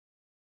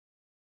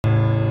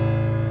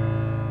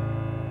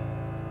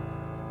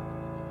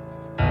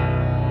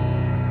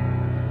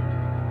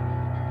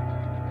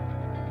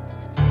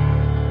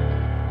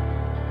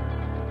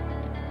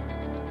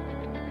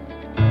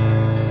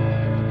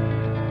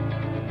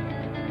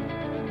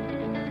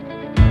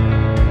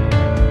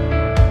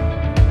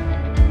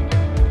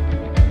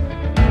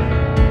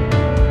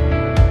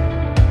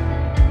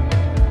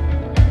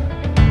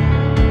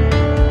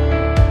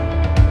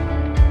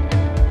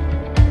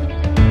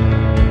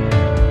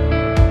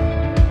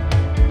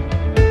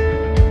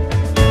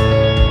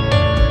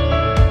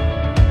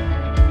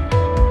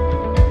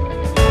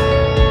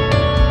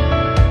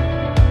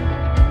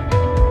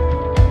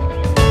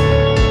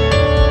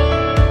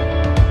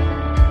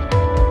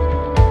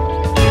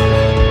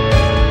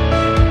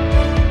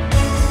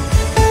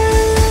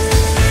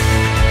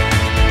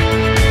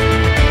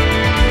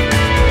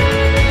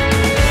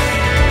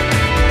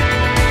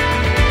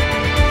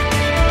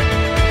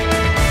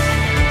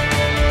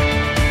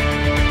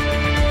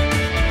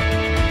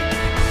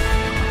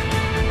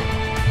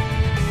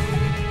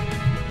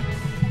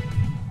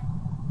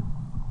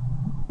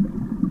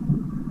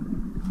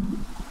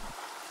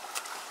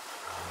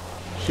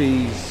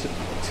She's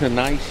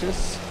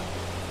tenacious,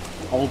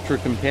 ultra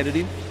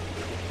competitive.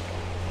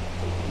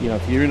 You know,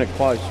 if you're in a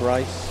close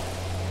race,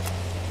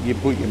 you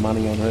put your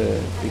money on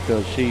her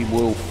because she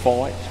will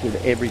fight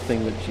with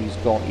everything that she's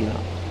got in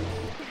her.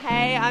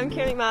 Hey, I'm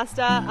Keryn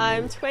McMaster.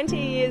 I'm 20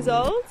 years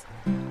old.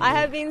 I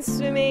have been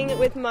swimming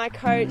with my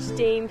coach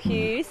Dean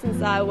Pugh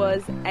since I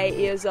was 8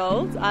 years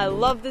old. I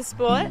love the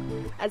sport,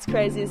 as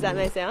crazy as that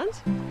may sound.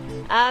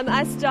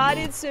 I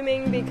started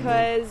swimming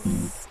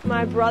because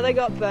my brother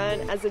got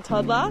burnt as a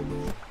toddler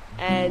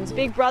and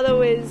Big Brother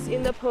was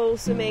in the pool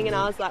swimming and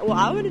I was like, well,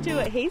 I want to do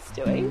what he's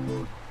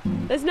doing.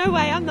 There's no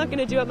way I'm not going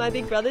to do what my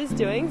big brother's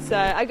doing. So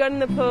I got in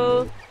the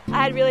pool.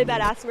 I had really bad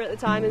asthma at the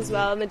time as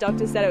well and the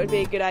doctor said it would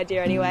be a good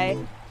idea anyway.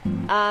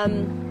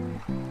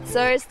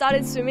 So I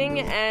started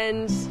swimming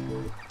and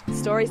the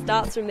story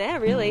starts from there,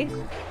 really.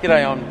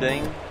 G'day, I'm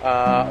Dean.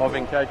 I've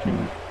been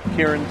coaching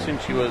Keryn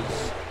since she was,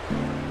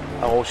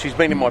 she's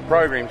been in my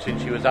program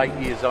since she was 8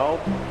 years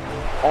old.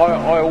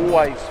 I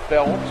always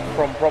felt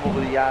from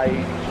probably the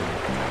age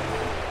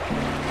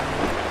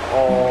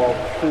of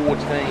 14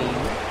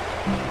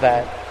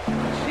 that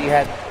she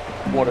had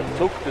what it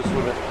took to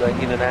swim at the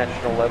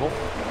international level.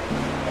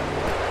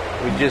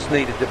 We just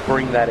needed to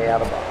bring that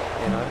out of her,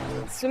 you know.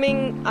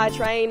 Swimming, I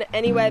train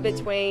anywhere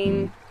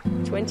between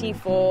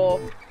 24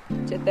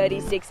 to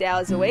 36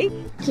 hours a week.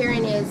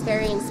 Keryn is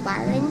very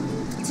inspiring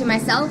to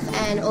myself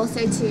and also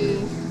to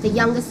the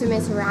younger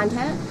swimmers around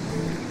her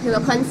who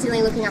are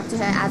constantly looking up to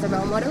her as a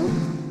role model.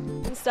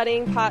 I'm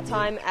studying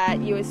part-time at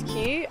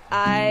USQ.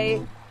 I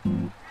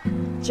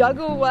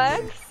juggle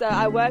work, so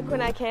I work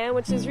when I can,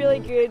 which is really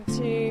good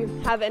to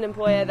have an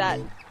employer that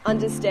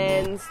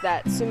understands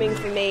that swimming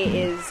for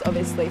me is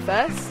obviously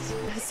first.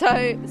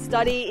 So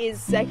study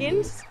is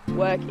second,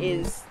 work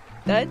is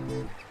third,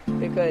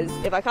 because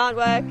if I can't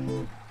work,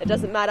 it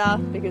doesn't matter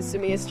because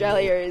Swimming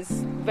Australia is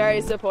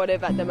very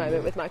supportive at the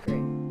moment with my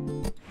career.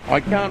 I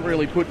can't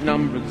really put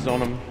numbers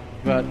on them,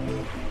 but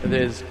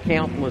there's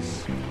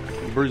countless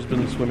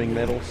Brisbane swimming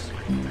medals,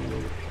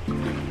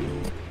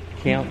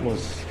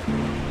 countless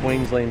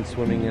Queensland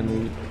swimming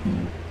and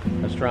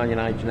Australian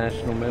age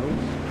national medals.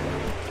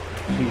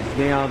 She's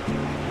now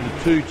the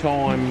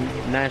two-time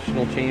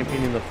national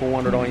champion in the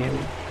 400 IM,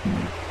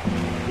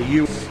 the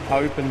US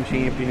Open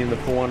champion in the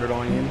 400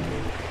 IM.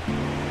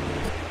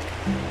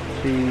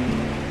 She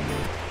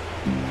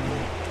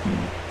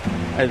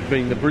has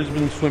been the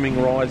Brisbane Swimming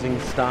Rising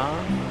Star,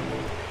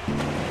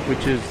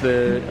 which is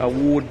the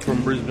award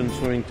from Brisbane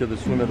Swimming to the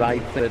swim of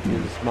 8 that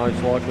is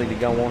most likely to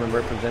go on and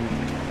represent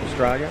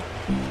Australia.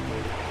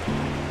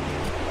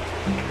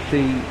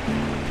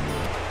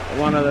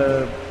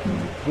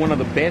 One of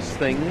the best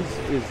things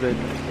is that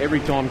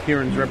every time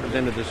Keryn's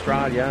represented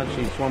Australia,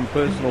 she's swum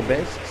personal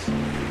bests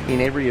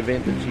in every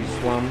event that she's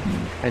swum,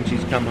 and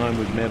she's come home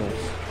with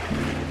medals.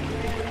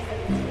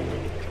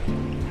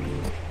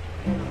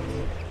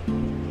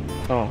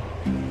 Oh.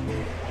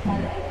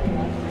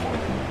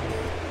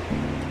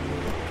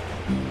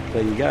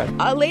 There you go.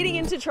 Leading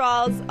into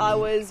trials, I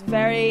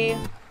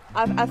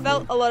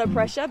felt a lot of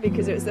pressure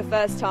because it was the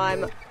first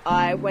time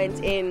I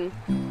went in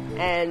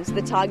and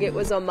the target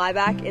was on my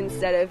back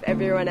instead of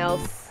everyone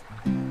else,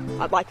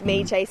 like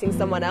me chasing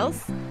someone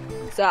else.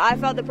 So I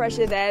felt the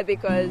pressure there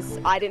because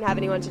I didn't have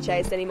anyone to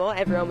chase anymore.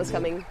 Everyone was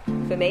coming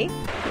for me.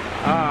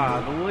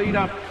 The lead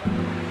up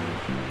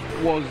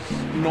was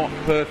not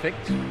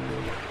perfect.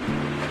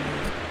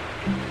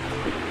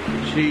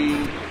 She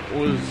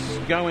was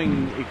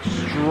going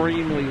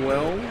extremely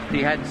well.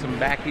 She had some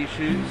back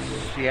issues.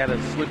 She had a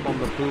slip on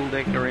the pool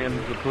deck around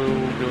the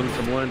pool doing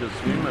some learn to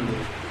swim and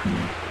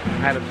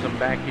had some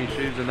back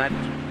issues, and that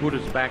put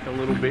us back a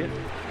little bit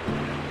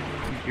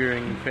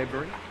during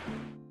February.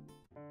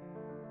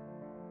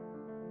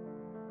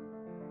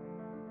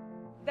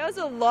 There was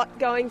a lot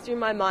going through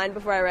my mind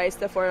before I raced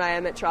the 400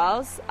 IM at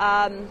trials.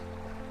 I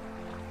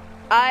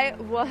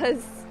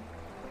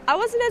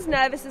wasn't as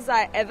nervous as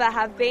I ever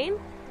have been.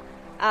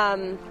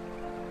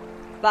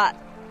 But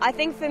I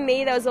think for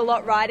me there was a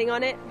lot riding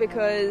on it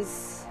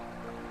because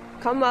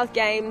Commonwealth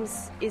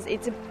Games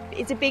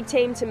it's a big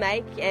team to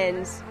make,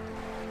 and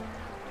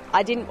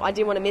I didn't want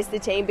to miss the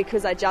team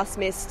because I just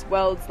missed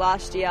Worlds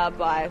last year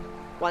by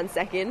 1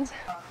 second.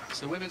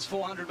 So women's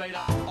 400 metre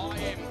IM,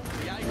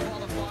 the A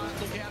qualifier,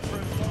 look out for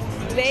it.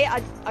 For me,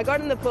 I got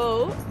in the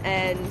pool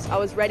and I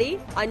was ready.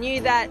 I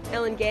knew that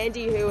Ellen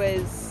Gandy, who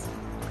was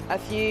a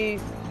few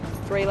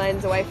 3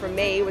 lanes away from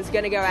me, was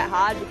going to go out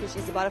hard because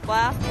she's a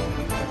butterfly.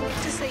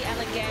 To see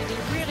Ellen Gandy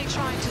really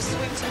trying to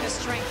swim to her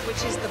strength,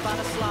 which is the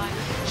butterfly.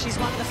 She's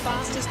one of the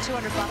fastest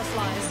 200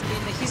 butterflies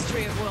in the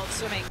history of world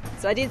swimming.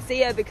 So I did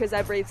see her because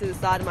I breathed to the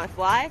side of my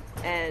fly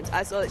and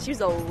I saw that she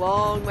was a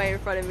long way in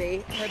front of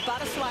me. Her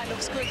butterfly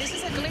looks good. This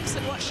is a glimpse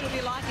of what she'll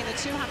be like in the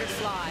 200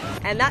 fly.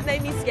 And that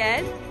made me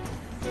scared,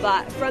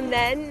 but from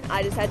then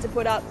I just had to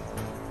put up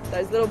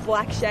those little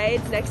black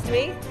shades next to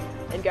me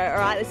and go, all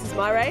right, this is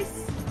my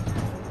race.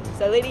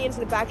 So leading into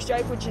the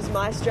backstroke, which is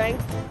my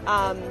strength,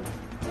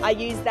 I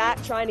used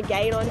that trying to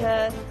gain on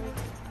her.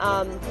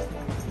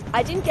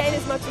 I didn't gain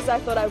as much as I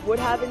thought I would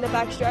have in the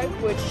backstroke,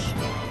 which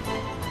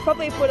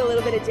probably put a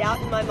little bit of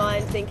doubt in my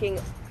mind, thinking,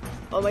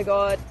 oh my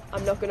God,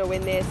 I'm not going to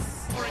win this.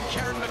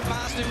 Keryn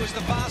McMaster was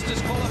the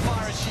fastest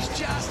qualifier. She's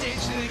just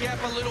edging the gap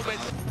a little bit.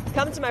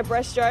 Come to my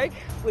breaststroke,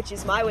 which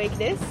is my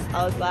weakness,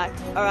 I was like,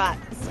 all right,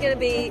 this is going to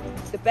be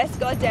the best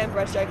goddamn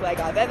breaststroke leg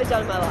I've ever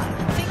done in my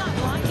life. The thing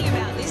I'm liking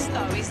about this,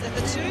 though, is that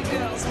the two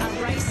girls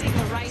are racing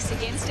the race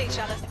against each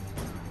other.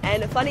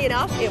 And funny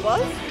enough, it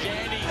was.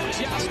 Gandy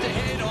just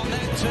ahead on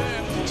that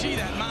turn. Gee,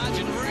 that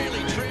margin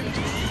really trimmed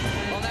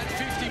on that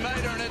 50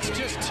 metre, and it's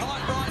just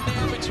tight right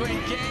now between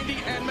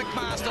Gandy and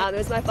McMaster. It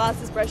was my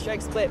fastest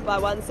breaststroke split by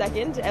 1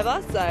 second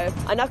ever, so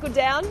I knuckled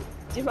down,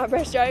 did my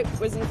breaststroke,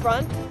 was in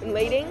front and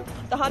leading.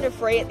 The 100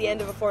 free at the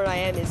end of a 4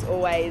 IM is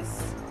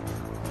always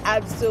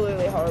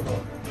absolutely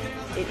horrible.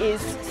 It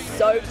is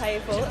so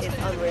painful, it's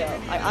unreal.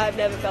 I've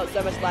never felt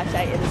so much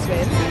lactate in the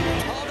swim.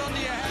 Hold on to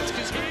your hats,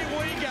 because here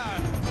we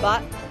go.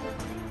 But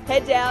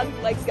head down,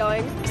 legs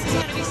going. This is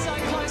going to be so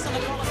close on the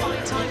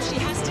qualifying time. She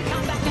has to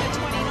come back in at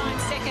 29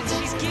 seconds.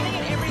 She's giving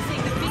it everything.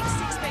 The big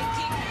six-speed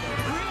kick,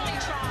 really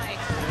try.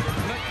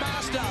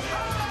 McMaster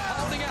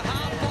holding a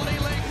half body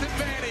length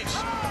advantage.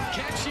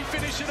 Can she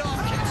finish it off?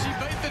 Can she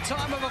beat the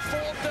time of a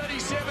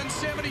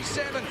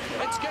 4:37.77?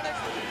 It's going to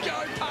go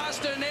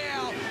past her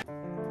now.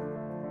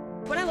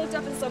 When I looked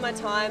up and saw my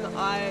time,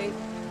 I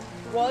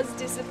was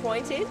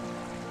disappointed.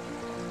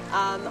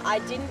 I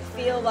didn't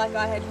feel like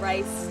I had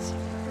raced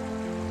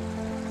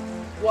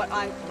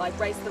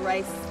raced the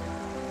race,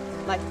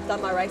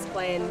 done my race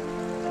plan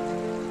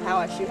how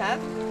I should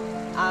have.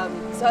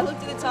 So I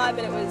looked at the time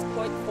and it was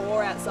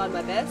 0.4 outside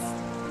my best.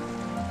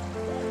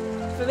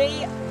 For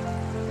me,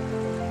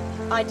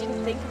 I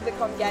didn't think of the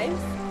Comm Games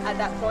at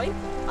that point.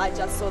 I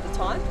just saw the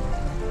time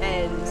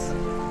and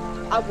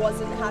I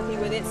wasn't happy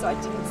with it, so I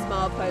didn't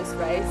smile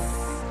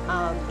post-race.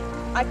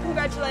 I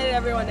congratulated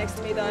everyone next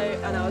to me though,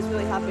 and I was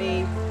really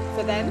happy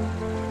for them,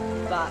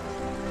 but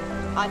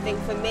I think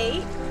for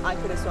me, I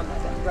could have swum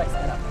that race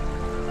better.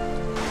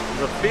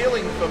 The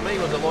feeling for me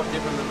was a lot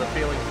different than the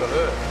feeling for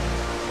her,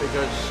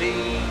 because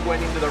she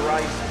went into the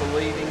race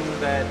believing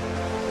that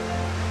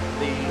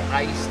the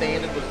A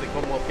standard was the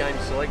Commonwealth Games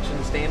selection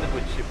standard,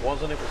 which it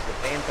wasn't. It was the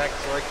Pan-Pac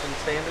selection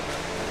standard.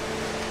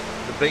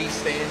 The B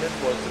standard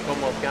was the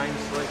Commonwealth Games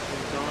selection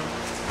time,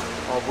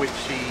 of which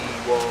she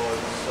was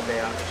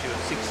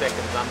 6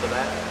 seconds under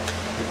that,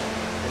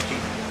 and she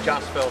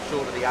just fell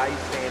short of the A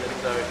standard,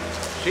 so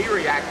she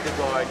reacted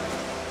like,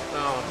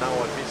 oh no,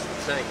 I missed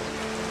the team.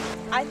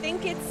 I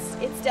think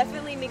it's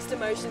definitely mixed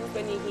emotions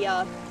when you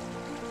hear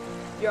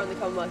you're on the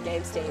Commonwealth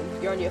Games team,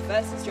 you're on your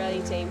first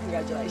Australian team,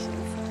 congratulations.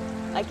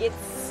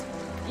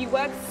 You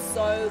worked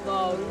so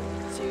long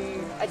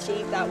to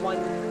achieve that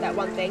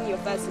one thing, your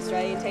first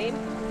Australian team.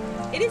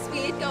 It is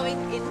weird going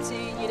into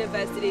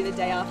university the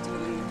day after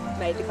you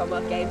made the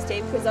Commonwealth Games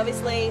team, because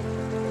obviously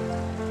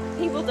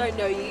people don't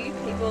know you,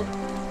 people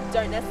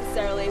don't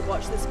necessarily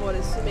watch the sport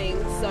of swimming,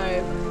 so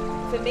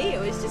for me it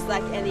was just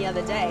like any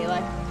other day.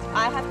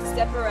 I have to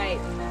separate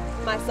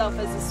myself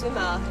as a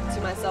swimmer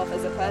to myself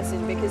as a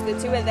person, because the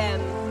two of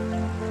them,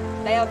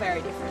 they are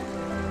very different.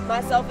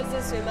 Myself as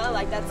a swimmer,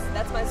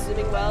 that's my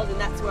swimming world and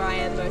that's where I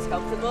am most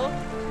comfortable.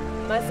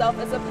 Myself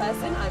as a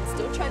person, I'm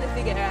still trying to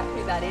figure out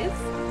who that is.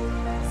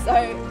 So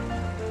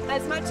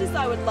as much as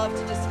I would love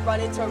to just run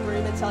into a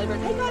room and tell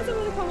everyone, hey guys, I'm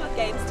on the Commonwealth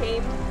Games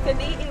team, for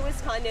me it was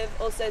kind of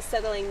also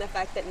settling the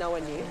fact that no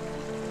one knew,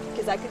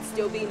 because I could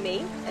still be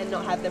me and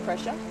not have the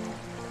pressure.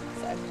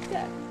 So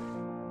yeah.